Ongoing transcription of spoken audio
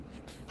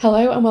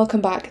Hello and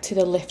welcome back to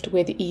the Lift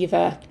with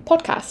Eva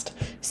podcast.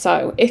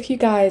 So, if you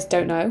guys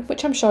don't know,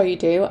 which I'm sure you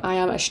do, I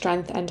am a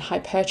strength and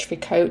hypertrophy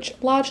coach,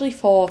 largely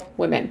for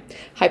women.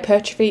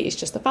 Hypertrophy is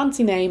just a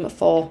fancy name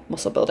for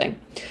muscle building.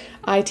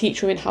 I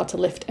teach women how to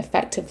lift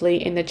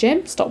effectively in the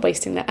gym, stop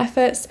wasting their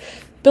efforts,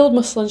 build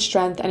muscle and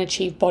strength, and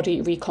achieve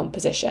body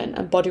recomposition.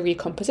 And body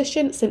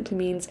recomposition simply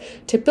means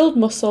to build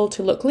muscle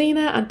to look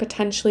leaner and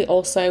potentially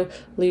also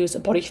lose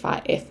body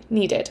fat if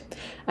needed.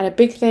 And a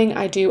big thing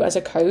I do as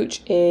a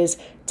coach is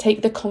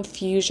take the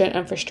confusion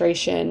and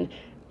frustration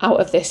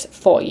out of this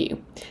for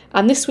you.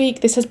 And this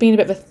week, this has been a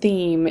bit of a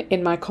theme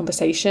in my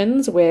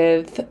conversations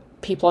with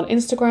people on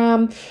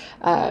Instagram,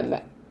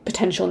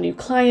 potential new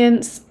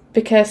clients,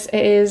 because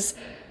it is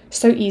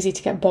so easy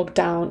to get bogged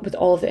down with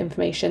all of the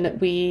information that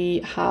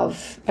we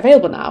have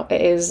available now.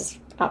 It is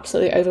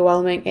absolutely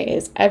overwhelming. It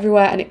is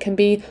everywhere and it can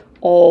be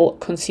all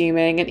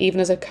consuming. And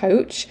even as a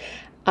coach,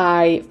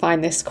 I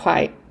find this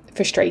quite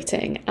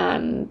frustrating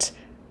and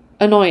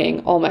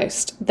annoying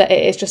almost, that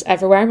it is just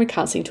everywhere and we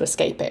can't seem to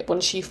escape it.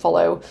 Once you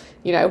follow,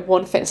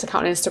 one fitness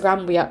account on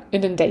Instagram, we are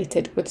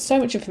inundated with so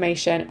much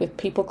information, with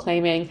people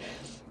claiming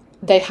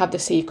they have the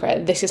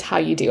secret, this is how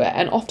you do it.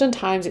 And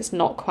oftentimes it's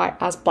not quite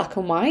as black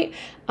and white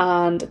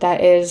and there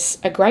is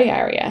a grey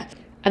area.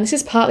 And this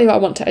is partly what I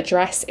want to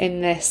address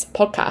in this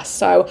podcast.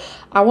 So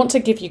I want to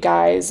give you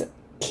guys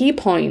key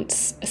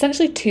points,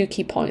 essentially 2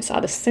 key points that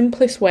are the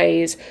simplest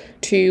ways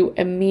to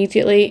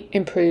immediately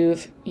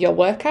improve your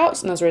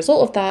workouts and as a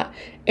result of that,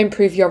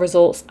 improve your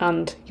results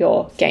and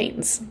your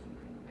gains.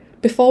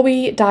 Before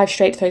we dive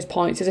straight to those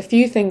points, there's a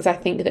few things I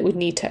think that we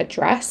need to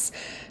address.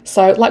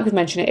 So like we've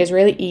mentioned, it is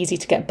really easy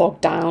to get bogged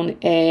down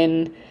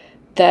in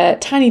the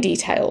tiny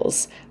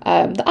details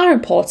that are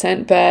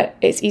important, but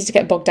it's easy to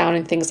get bogged down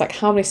in things like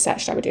how many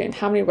sets should I be doing,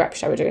 how many reps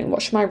should I be doing,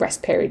 what should my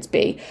rest periods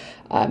be,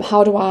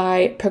 how do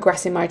I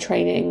progress in my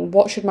training,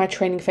 what should my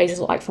training phases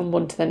look like from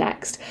one to the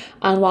next.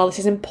 And while this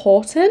is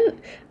important,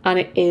 and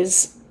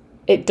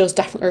it does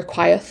definitely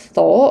require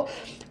thought,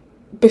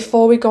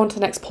 before we go on to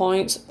the next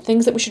point,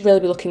 things that we should really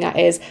be looking at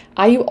is,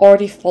 are you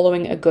already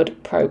following a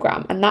good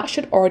program? And that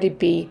should already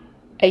be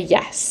a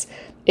yes.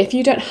 If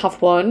you don't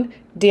have one,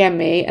 DM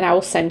me and I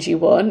will send you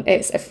one.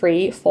 It's a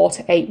free 4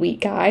 to 8 week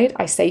guide.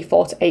 I say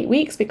 4 to 8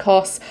 weeks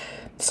because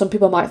some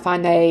people might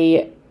find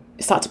they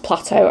start to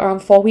plateau around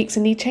 4 weeks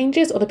and need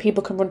changes. Other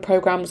people can run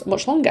programs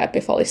much longer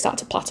before they start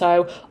to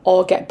plateau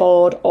or get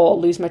bored or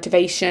lose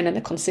motivation and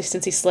the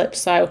consistency slips.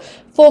 So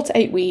 4 to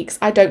 8 weeks.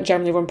 I don't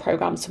generally run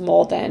programs for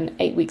more than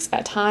 8 weeks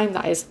at a time.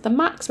 That is the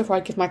max before I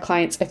give my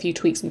clients a few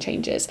tweaks and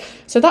changes.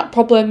 So that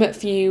problem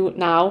for you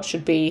now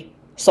should be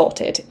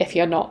sorted if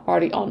you're not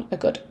already on a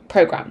good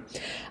program.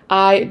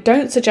 I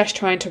don't suggest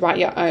trying to write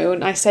your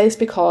own. I say this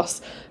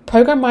because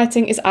program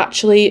writing is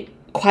actually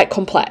quite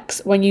complex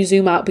when you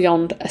zoom out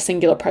beyond a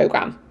singular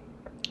program.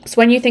 So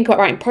when you think about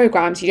writing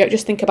programs, you don't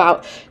just think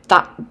about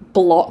that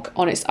block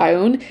on its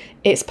own.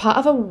 It's part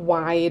of a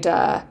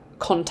wider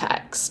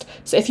context.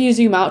 So if you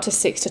zoom out to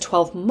 6 to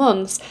 12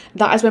 months,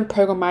 that is when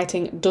program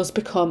writing does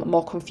become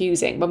more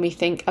confusing, when we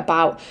think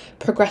about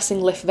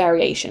progressing lift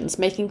variations,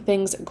 making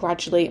things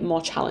gradually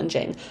more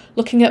challenging,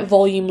 looking at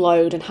volume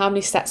load and how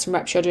many sets and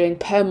reps you're doing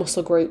per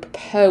muscle group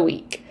per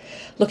week,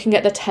 looking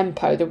at the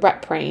tempo, the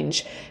rep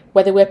range,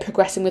 whether we're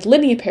progressing with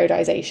linear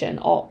periodization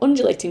or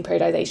undulating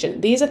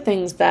periodization. These are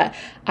things that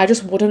I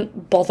just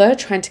wouldn't bother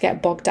trying to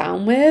get bogged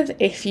down with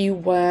if you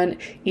weren't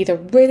either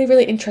really,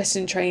 really interested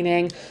in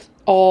training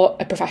or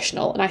a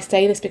professional. And I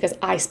say this because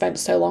I spent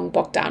so long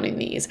bogged down in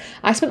these.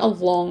 I spent a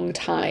long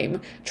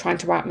time trying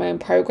to write my own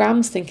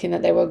programs thinking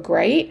that they were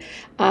great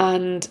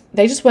and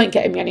they just weren't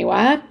getting me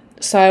anywhere.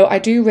 So I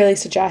do really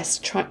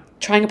suggest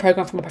trying a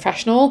program from a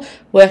professional,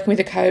 working with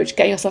a coach,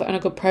 getting yourself on a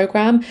good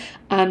program,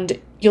 and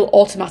you'll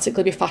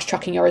automatically be fast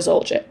tracking your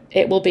results.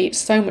 It will be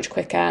so much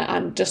quicker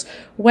and just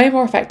way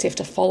more effective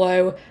to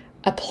follow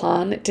a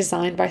plan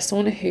designed by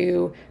someone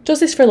who does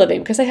this for a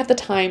living because they have the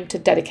time to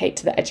dedicate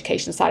to the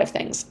education side of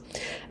things.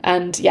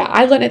 And yeah,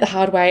 I learned it the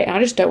hard way and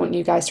I just don't want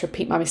you guys to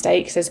repeat my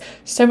mistakes. There's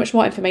so much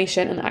more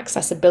information and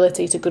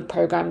accessibility to good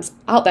programs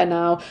out there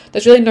now.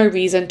 There's really no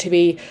reason to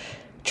be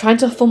trying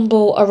to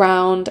fumble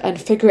around and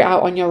figure it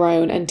out on your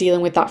own and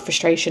dealing with that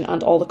frustration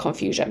and all the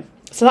confusion.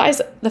 So that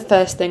is the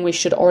first thing we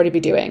should already be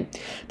doing.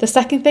 The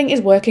second thing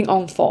is working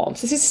on form.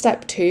 So this is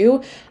step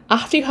 2.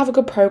 After you have a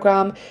good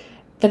program,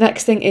 the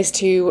next thing is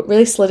to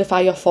really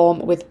solidify your form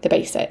with the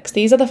basics.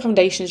 These are the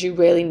foundations you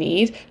really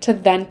need to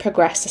then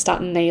progress to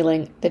start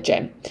nailing the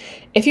gym.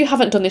 If you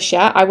haven't done this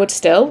yet, I would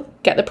still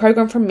get the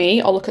program from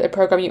me or look at the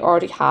program you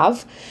already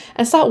have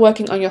and start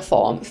working on your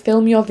form.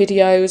 Film your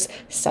videos,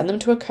 send them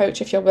to a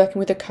coach if you're working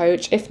with a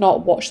coach. If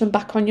not, watch them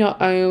back on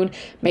your own.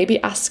 Maybe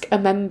ask a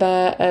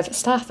member of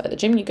staff at the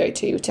gym you go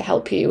to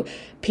help you.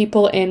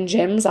 People in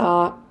gyms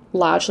are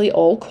largely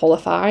all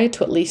qualified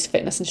to at least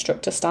fitness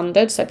instructor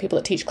standards. So people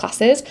that teach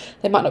classes,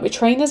 they might not be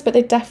trainers, but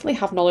they definitely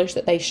have knowledge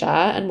that they share.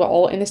 And we're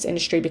all in this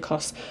industry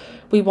because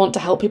we want to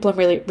help people and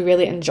we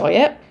really enjoy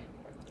it.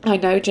 I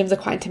know gyms are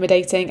quite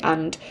intimidating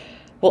and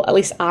well, at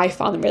least I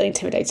found them really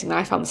intimidating. And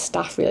I found the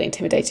staff really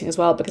intimidating as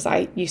well, because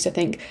I used to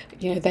think,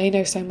 they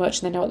know so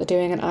much and they know what they're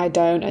doing and I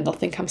don't, and they'll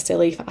think I'm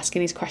silly for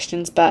asking these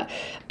questions. But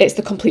it's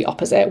the complete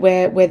opposite.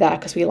 We're there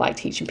because we like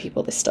teaching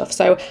people this stuff.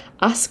 So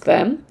ask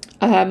them,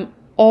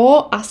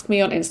 or ask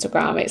me on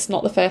Instagram. It's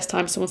not the first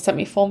time someone sent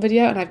me a form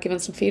video and I've given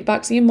some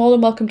feedback. So you're more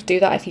than welcome to do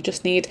that if you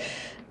just need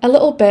a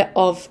little bit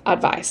of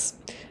advice.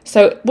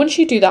 So once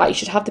you do that, you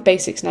should have the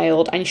basics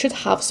nailed and you should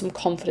have some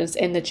confidence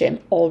in the gym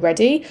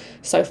already.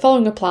 So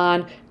following a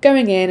plan,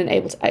 going in and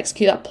able to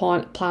execute that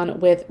plan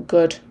with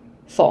good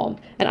form.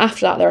 And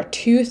after that, there are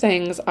 2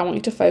 things I want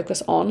you to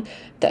focus on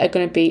that are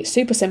going to be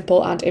super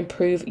simple and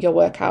improve your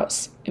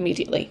workouts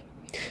immediately.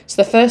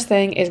 So the first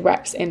thing is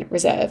reps in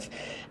reserve.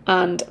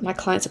 And my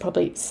clients are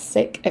probably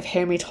sick of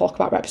hearing me talk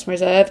about reps in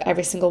reserve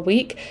every single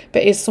week,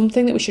 but it's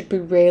something that we should be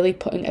really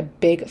putting a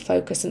big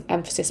focus and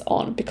emphasis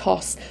on,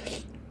 because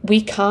we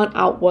can't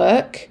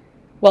outwork,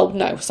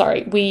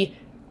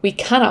 we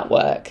can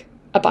outwork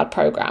a bad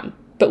program,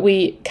 but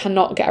we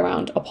cannot get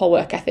around a poor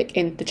work ethic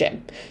in the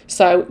gym.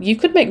 So you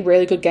could make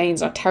really good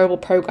gains on a terrible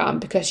program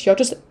because you're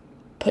just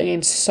putting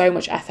in so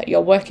much effort. You're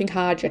working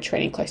hard, you're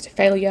training close to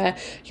failure,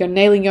 you're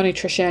nailing your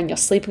nutrition, you're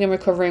sleeping and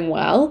recovering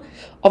well.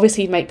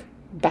 Obviously, you make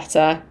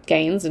better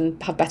gains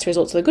and have better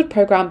results with a good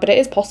program, but it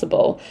is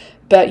possible.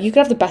 But you could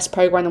have the best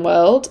program in the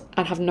world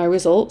and have no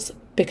results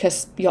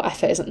because your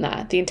effort isn't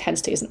there, the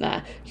intensity isn't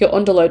there, you're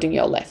underloading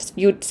your lifts.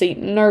 You would see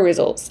no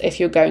results if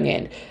you're going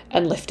in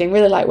and lifting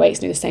really light weights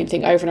and do the same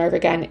thing over and over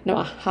again, no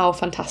matter how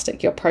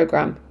fantastic your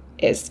program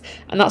is.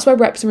 And that's where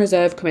reps in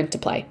reserve come into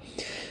play.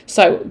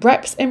 So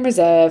reps in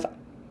reserve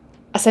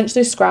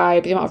essentially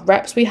describe the amount of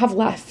reps we have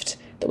left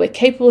that we're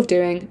capable of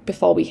doing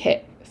before we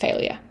hit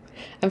failure.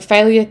 And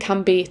failure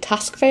can be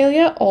task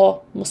failure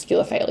or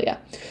muscular failure.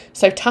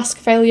 So task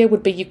failure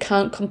would be you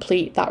can't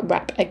complete that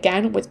rep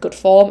again with good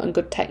form and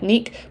good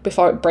technique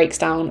before it breaks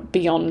down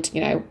beyond,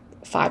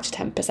 5 to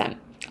 10%.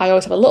 I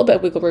always have a little bit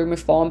of wiggle room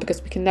with form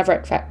because we can never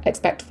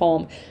expect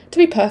form to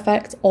be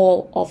perfect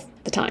all of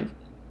the time.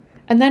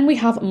 And then we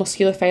have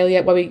muscular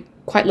failure, where we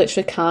quite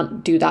literally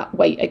can't do that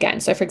weight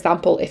again. So for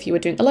example, if you were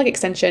doing a leg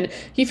extension,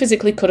 you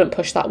physically couldn't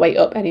push that weight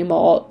up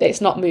anymore.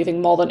 It's not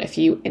moving more than a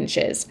few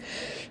inches.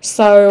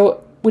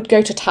 So we'd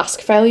go to task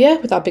failure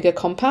with our bigger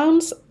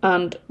compounds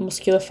and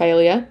muscular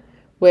failure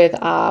with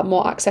our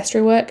more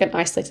accessory work and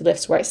isolated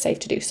lifts where it's safe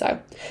to do so.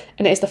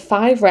 And it is the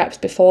 5 reps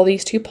before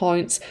these 2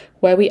 points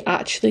where we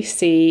actually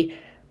see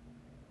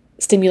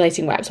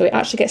stimulating reps. So we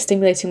actually get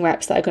stimulating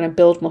reps that are going to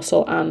build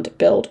muscle and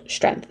build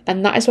strength.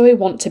 And that is where we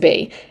want to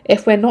be.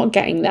 If we're not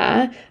getting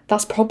there,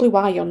 that's probably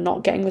why you're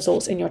not getting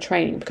results in your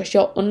training, because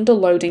you're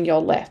underloading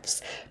your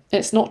lifts. And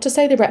it's not to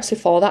say the reps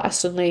before that are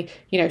suddenly,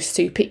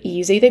 super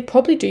easy. They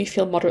probably do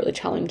feel moderately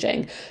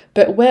challenging,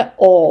 but we're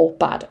all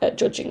bad at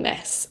judging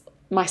this,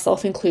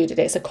 myself included.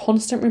 It's a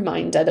constant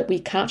reminder that we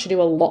can actually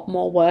do a lot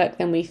more work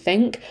than we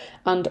think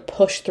and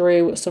push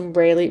through some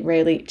really,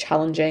 really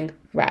challenging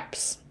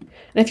reps.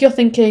 And if you're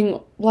thinking,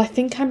 well, I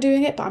think I'm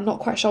doing it, but I'm not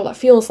quite sure what that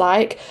feels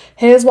like,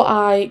 here's what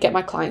I get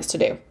my clients to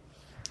do.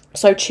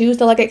 So choose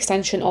the leg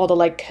extension or the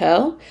leg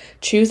curl.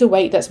 Choose a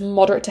weight that's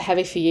moderate to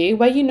heavy for you,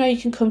 where you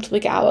can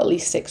comfortably get out at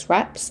least 6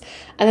 reps,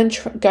 and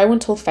then go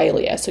until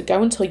failure. So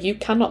go until you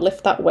cannot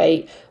lift that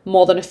weight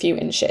more than a few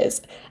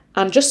inches,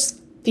 and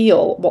just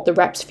feel what the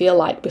reps feel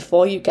like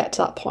before you get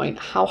to that point,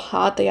 how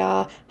hard they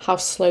are, how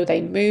slow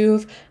they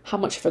move, how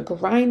much of a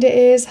grind it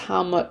is,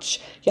 how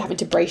much you're having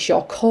to brace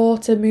your core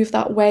to move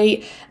that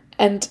weight,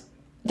 and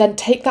then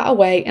take that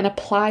away and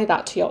apply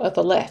that to your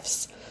other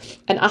lifts.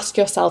 And ask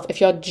yourself if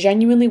you're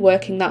genuinely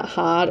working that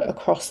hard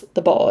across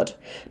the board.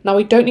 Now,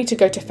 we don't need to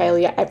go to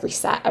failure every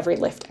set, every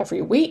lift,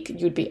 every week.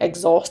 You'd be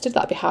exhausted.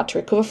 That'd be hard to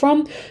recover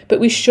from. But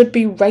we should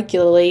be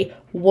regularly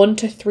 1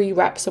 to 3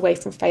 reps away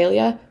from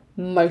failure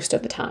most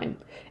of the time.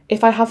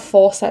 If I have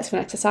 4 sets of an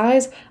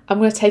exercise, I'm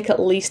going to take at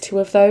least 2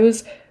 of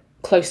those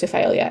close to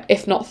failure,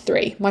 if not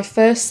 3. My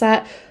first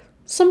set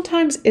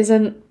sometimes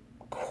isn't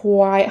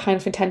quite high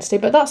enough intensity,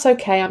 but that's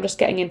okay. I'm just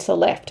getting into the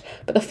lift.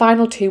 But the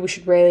final 2, we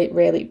should really,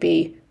 really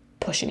be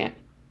pushing it.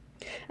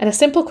 And a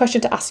simple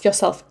question to ask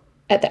yourself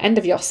at the end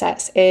of your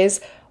sets is,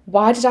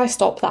 why did I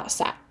stop that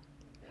set?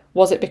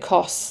 Was it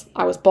because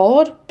I was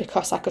bored?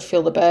 Because I could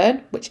feel the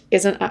burn, which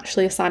isn't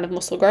actually a sign of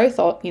muscle growth,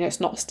 or it's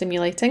not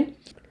stimulating?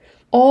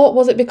 Or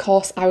was it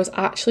because I was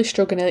actually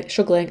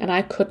struggling and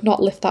I could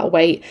not lift that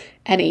weight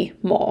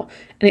anymore?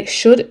 And it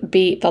should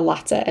be the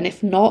latter. And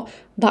if not,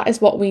 that is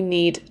what we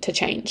need to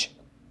change.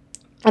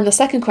 And the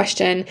second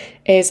question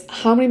is,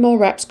 how many more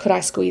reps could I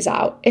squeeze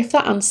out? If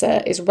that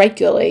answer is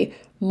regularly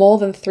more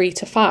than 3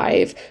 to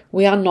 5,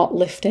 we are not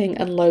lifting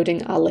and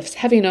loading our lifts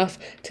heavy enough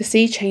to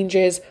see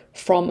changes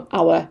from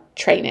our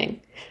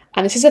training.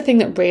 And this is a thing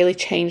that really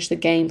changed the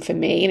game for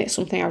me, and it's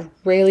something I've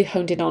really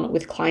honed in on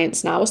with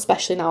clients now,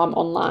 especially now I'm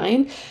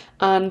online.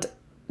 And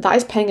that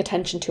is paying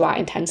attention to our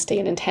intensity,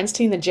 and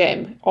intensity in the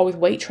gym, or with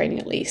weight training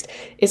at least,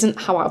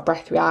 isn't how out of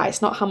breath we are.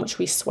 It's not how much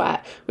we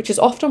sweat, which is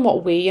often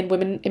what we, and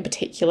women in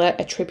particular,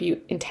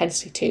 attribute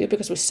intensity to,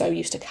 because we're so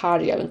used to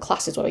cardio and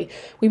classes where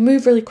we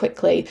move really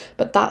quickly,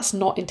 but that's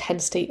not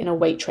intensity in a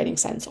weight training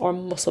sense or a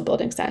muscle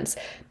building sense.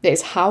 It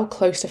is how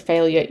close to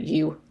failure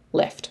you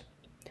lift.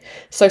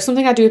 So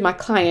something I do with my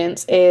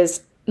clients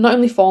is not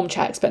only form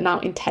checks, but now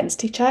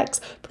intensity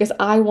checks, because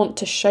I want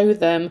to show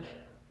them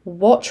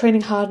what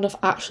training hard enough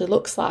actually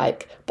looks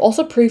like, but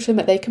also prove to them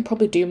that they can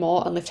probably do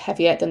more and lift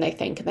heavier than they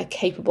think, and they're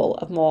capable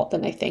of more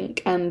than they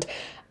think. And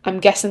I'm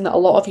guessing that a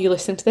lot of you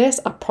listening to this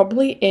are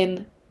probably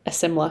in a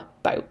similar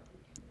boat.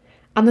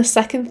 And the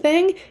second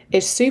thing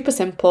is super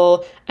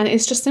simple, and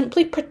it's just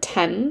simply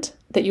pretend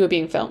that you are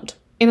being filmed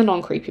in a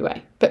non-creepy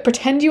way. But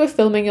pretend you were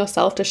filming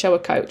yourself to show a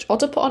coach or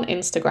to put on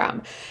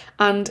Instagram.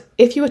 And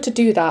if you were to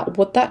do that,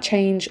 would that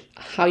change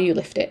how you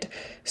lifted?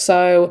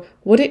 So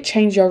would it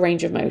change your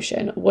range of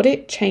motion? Would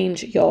it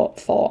change your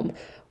form?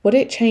 Would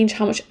it change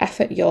how much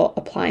effort you're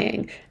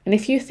applying? And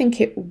if you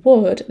think it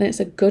would, then it's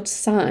a good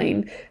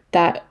sign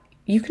that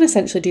you can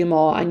essentially do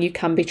more and you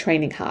can be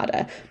training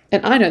harder.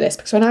 And I know this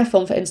because when I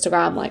film for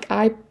Instagram, like,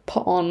 I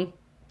put on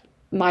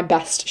my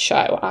best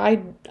show.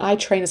 I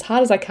train as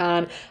hard as I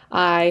can.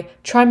 I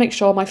try and make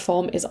sure my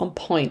form is on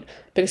point,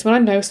 because when I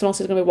know someone else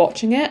is going to be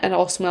watching it and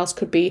or someone else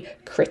could be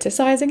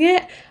criticizing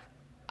it,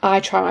 I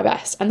try my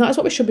best. And that is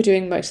what we should be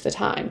doing most of the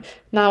time.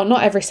 Now,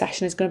 not every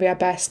session is going to be our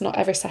best. Not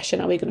every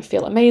session are we going to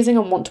feel amazing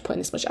and want to put in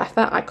this much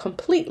effort. I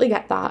completely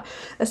get that,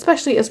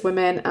 especially as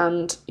women,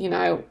 and, you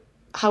know,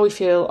 how we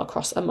feel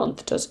across a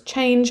month does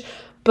change.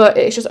 But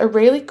it's just a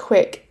really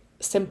quick,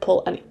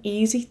 simple and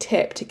easy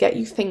tip to get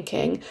you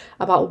thinking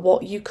about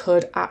what you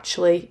could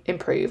actually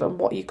improve and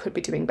what you could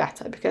be doing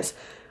better, because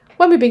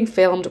when we're being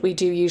filmed, we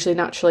do usually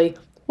naturally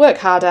work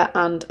harder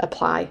and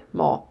apply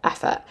more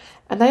effort.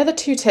 And they are the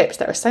two tips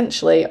that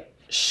essentially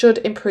should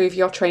improve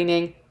your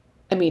training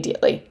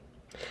immediately.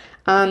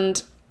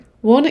 And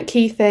one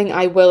key thing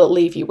I will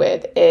leave you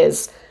with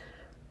is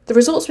the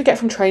results we get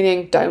from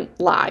training don't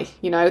lie.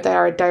 You know, they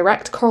are a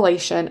direct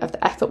correlation of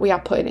the effort we are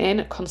putting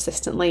in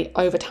consistently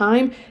over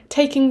time,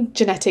 taking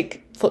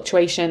genetic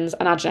fluctuations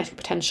and our genetic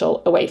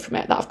potential away from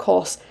it. That, of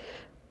course,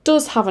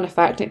 does have an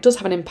effect and it does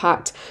have an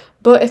impact.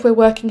 But if we're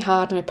working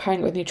hard and we're pairing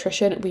it with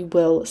nutrition, we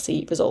will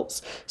see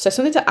results. So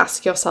something to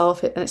ask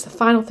yourself, and it's the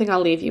final thing I'll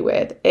leave you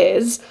with,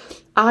 is,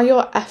 are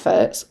your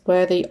efforts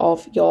worthy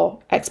of your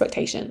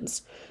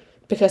expectations?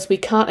 Because we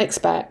can't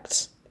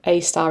expect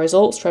A-star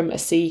results from a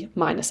C-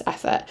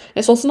 effort.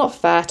 It's also not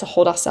fair to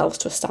hold ourselves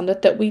to a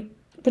standard that we're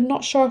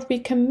not sure if we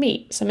can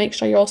meet. So make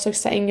sure you're also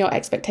setting your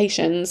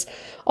expectations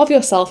of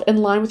yourself in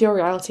line with your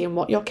reality and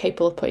what you're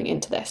capable of putting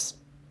into this.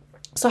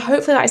 So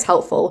hopefully that is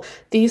helpful.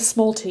 These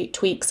small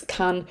tweaks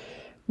can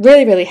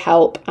really, really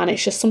help, and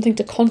it's just something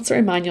to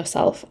constantly remind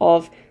yourself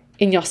of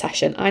in your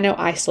session. I know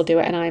I still do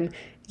it, and I'm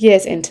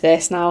years into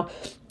this now.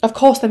 Of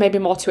course, there may be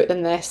more to it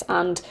than this,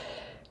 and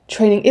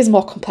training is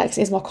more complex,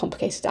 it is more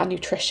complicated, and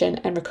nutrition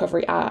and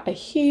recovery are a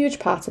huge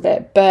part of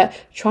it, but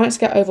try not to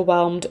get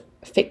overwhelmed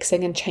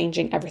fixing and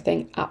changing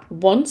everything at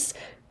once.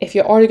 If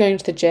you're already going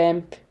to the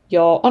gym,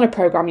 you're on a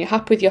program, you're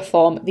happy with your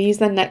form,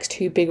 these are the next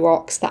two big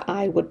rocks that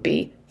I would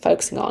be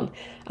focusing on.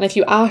 And if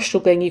you are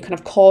struggling, you can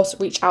of course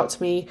reach out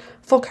to me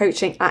for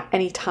coaching at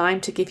any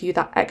time to give you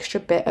that extra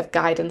bit of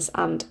guidance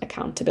and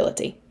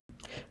accountability.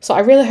 So I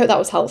really hope that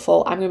was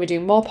helpful. I'm going to be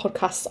doing more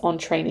podcasts on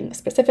training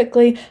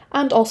specifically,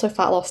 and also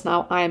fat loss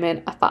now. I am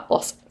in a fat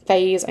loss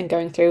phase and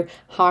going through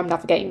how I'm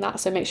navigating that.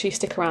 So make sure you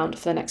stick around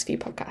for the next few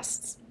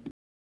podcasts.